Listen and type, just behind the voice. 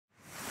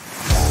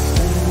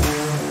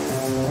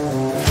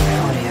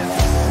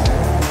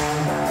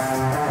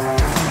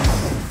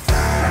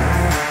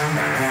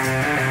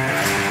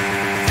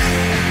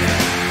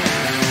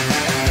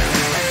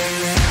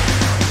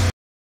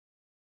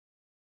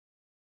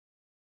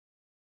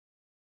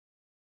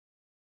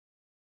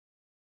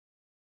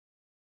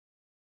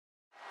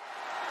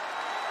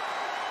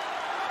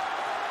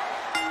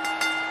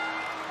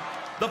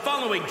The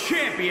following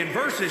champion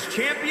versus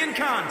champion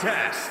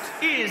contest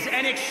is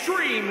an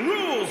Extreme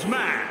Rules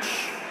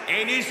match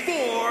and is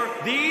for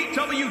the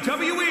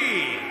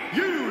WWE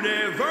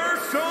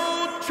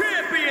Universal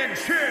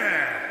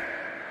Championship.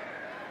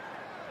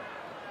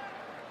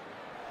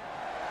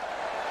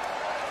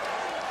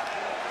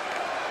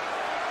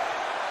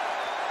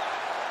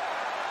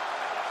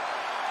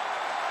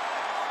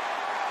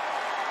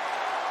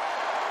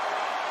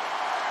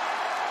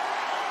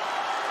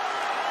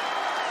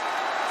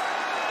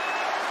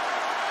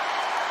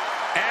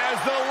 As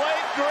the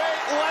late,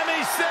 great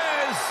Lemmy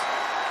says,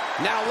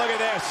 now look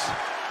at this.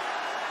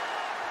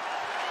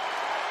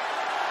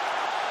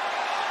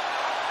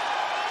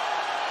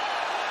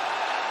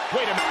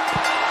 Wait a minute.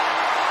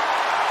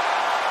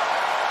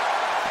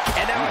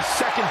 And now a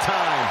second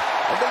time.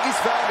 I think he's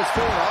found his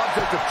favorite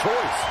object of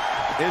choice.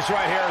 This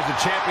right here is a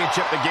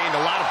championship that gained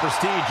a lot of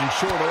prestige in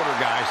short order,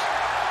 guys.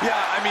 Yeah,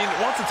 I mean,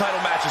 once a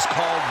title match is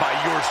called by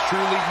yours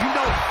truly, you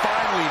know it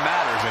finally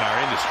matters in our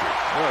industry.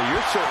 Well,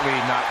 you're certainly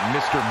not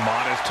Mr.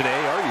 Modest today,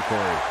 are you,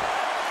 Corey?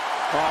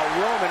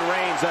 Roman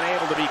Reigns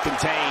unable to be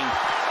contained.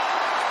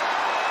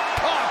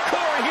 Oh,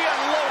 Corey, he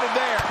unloaded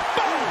there.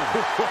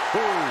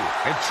 Boom!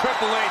 And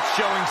Triple H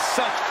showing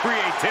such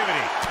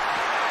creativity.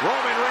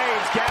 Roman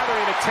Reigns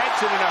gathering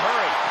attention in a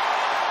hurry.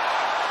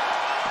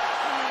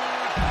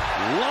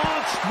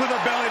 Launched with a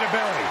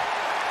belly-to-belly.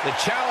 The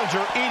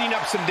challenger eating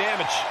up some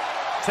damage.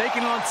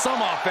 Taking on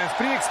some offense,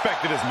 but he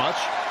expected as much.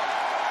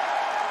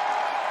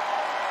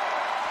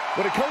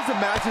 When it comes to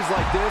matches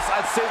like this,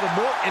 I'd say the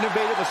more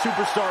innovative a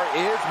superstar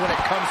is when it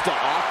comes to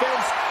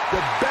offense,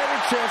 the better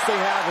chance they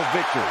have of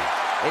victory.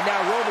 And now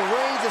Roman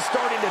Reigns is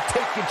starting to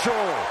take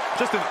control.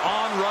 Just an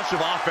onrush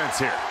of offense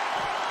here.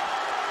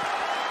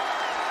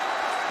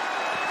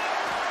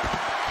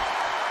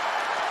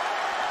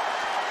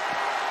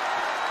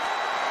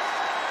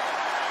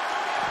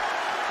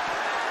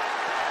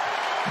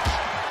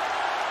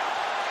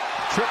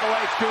 Triple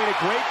H doing a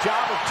great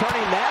job of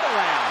turning that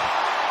around.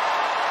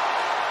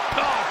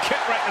 Oh, kick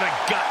right in the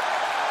gut.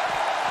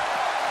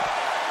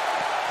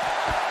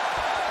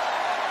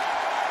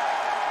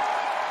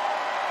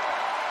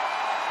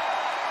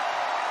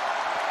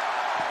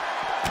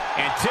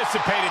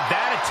 Anticipated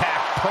that attack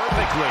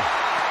perfectly.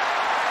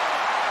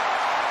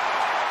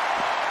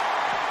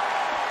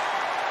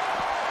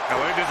 Oh,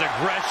 look at this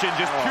aggression,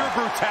 just pure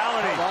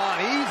brutality. Come on,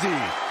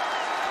 easy.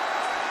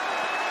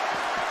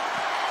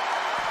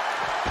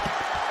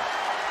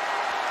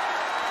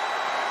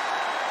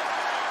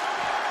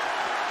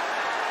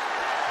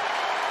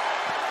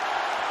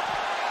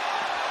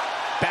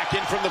 Back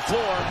in from the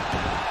floor.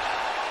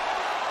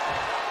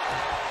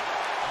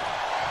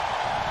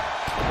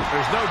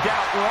 There's no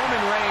doubt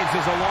Roman Reigns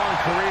has a long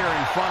career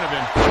in front of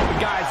him. But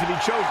guys, if he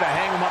chose to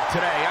hang him up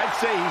today, I'd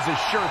say he's a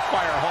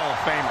surefire Hall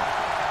of Famer.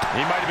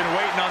 He might have been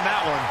waiting on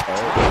that one.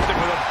 Dropped him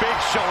with a big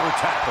shoulder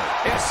tackle.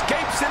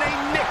 Escapes in a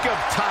nick of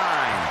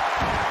time.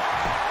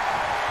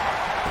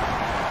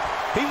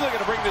 He's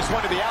looking to bring this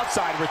one to the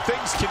outside where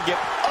things can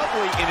get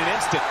ugly in an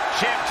instant.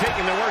 Champ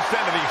taking the worst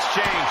end of the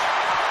exchange.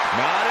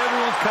 Not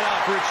everyone's cut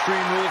out for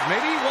Extreme Rules.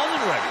 Maybe he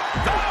wasn't ready.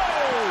 Oh!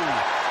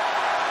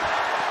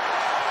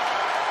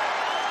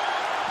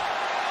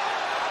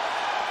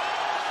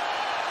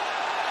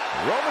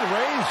 Roman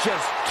Reigns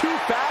just too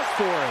fast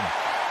for him.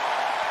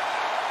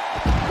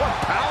 What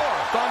power!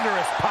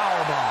 Thunderous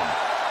powerbomb.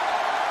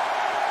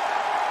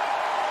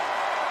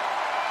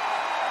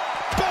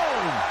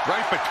 Boom!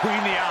 Right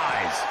between the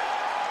eyes.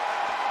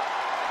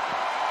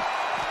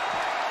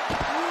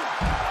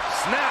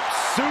 Snap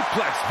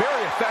suplex,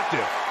 very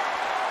effective.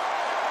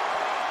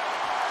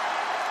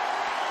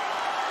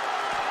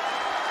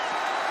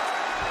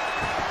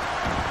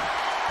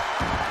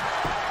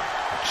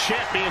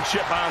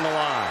 Championship on the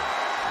line.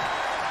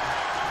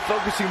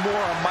 Focusing more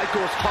on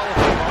Michael's Hall of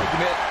Fame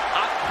argument.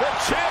 The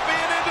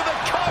champion into the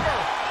cover.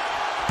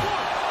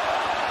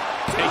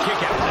 A kick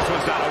out. This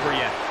one's not over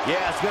yet.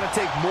 Yeah, it's going to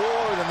take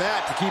more than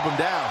that to keep him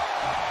down.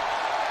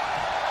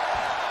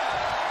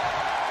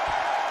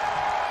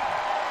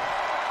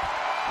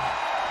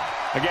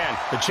 Again,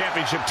 the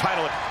championship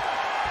title.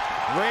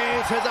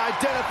 Reigns has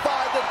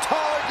identified the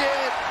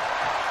target.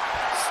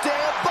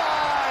 Stand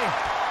by.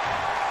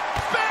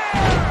 Fair!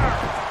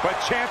 But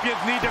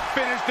champions need to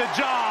finish the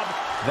job.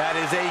 That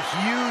is a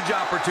huge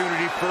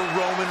opportunity for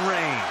Roman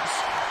Reigns.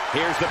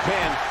 Here's the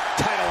pin.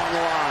 Title on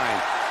the line.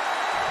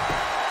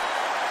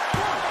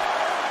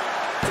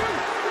 1, 2, 3.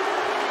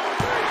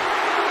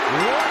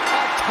 What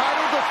a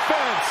title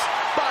defense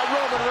by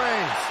Roman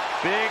Reigns.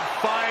 Big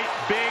fight,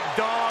 big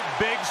dog,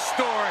 big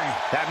story.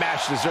 That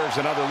match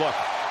deserves another look.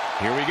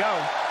 Here we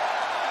go.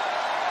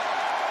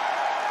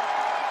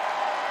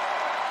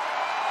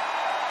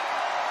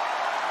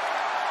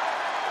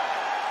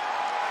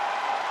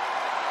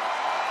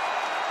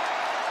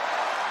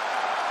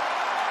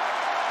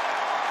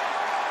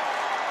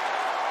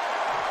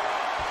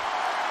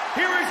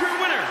 Here is your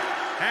winner,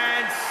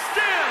 and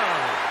still,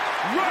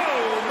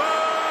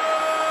 Roman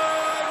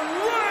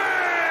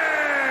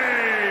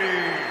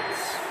Reigns!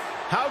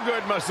 How good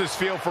good must this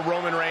feel for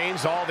Roman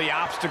Reigns? All the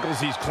obstacles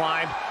he's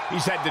climbed,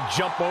 he's had to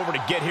jump over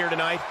to get here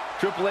tonight.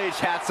 Triple H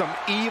had some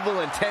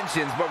evil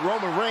intentions, but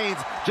Roman Reigns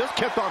just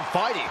kept on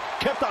fighting,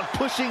 kept on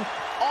pushing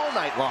all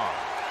night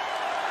long.